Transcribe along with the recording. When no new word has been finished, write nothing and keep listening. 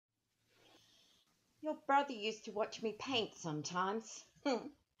Your brother used to watch me paint sometimes.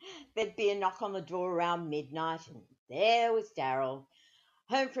 There'd be a knock on the door around midnight, and there was Darryl,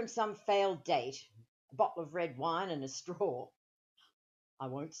 home from some failed date, a bottle of red wine and a straw. I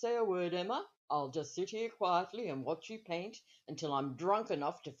won't say a word, Emma. I'll just sit here quietly and watch you paint until I'm drunk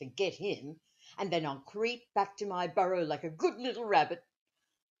enough to forget him, and then I'll creep back to my burrow like a good little rabbit.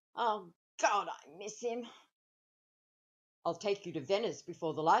 Oh, God, I miss him. I'll take you to Venice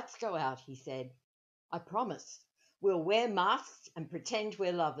before the lights go out, he said. I promise. We'll wear masks and pretend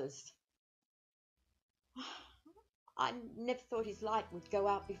we're lovers. I never thought his light would go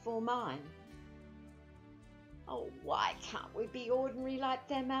out before mine. Oh, why can't we be ordinary like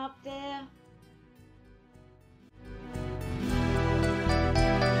them out there?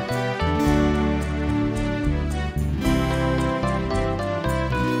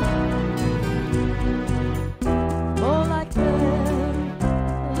 More like them,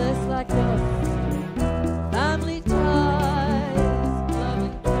 less like us. Family ties, love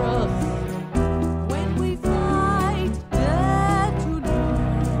and trust. When we fight, dare to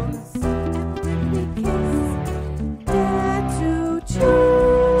lose. And when we kiss, dare to choose.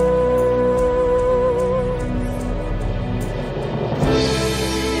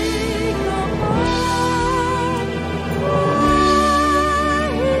 Take your heart, why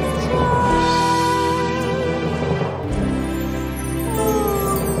his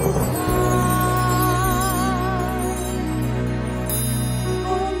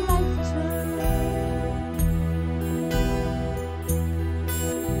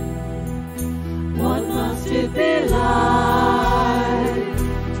What must it be like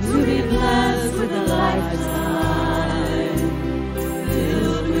to be blessed with a lifetime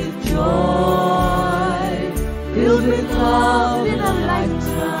filled with joy, filled with love in a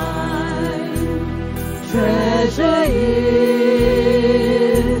lifetime? Treasure is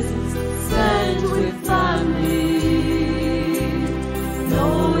spent with family.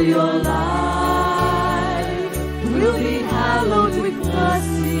 Know your life will be hallowed with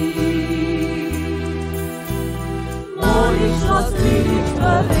mercy. Morning shots, bleeding,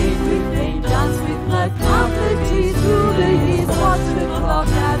 birthdays with pain, dance with blood, count the tears through the years, watch the clock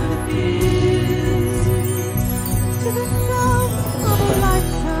at the fears. To the sound of a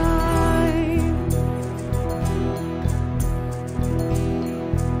lifetime.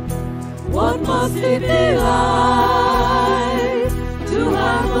 What must it be like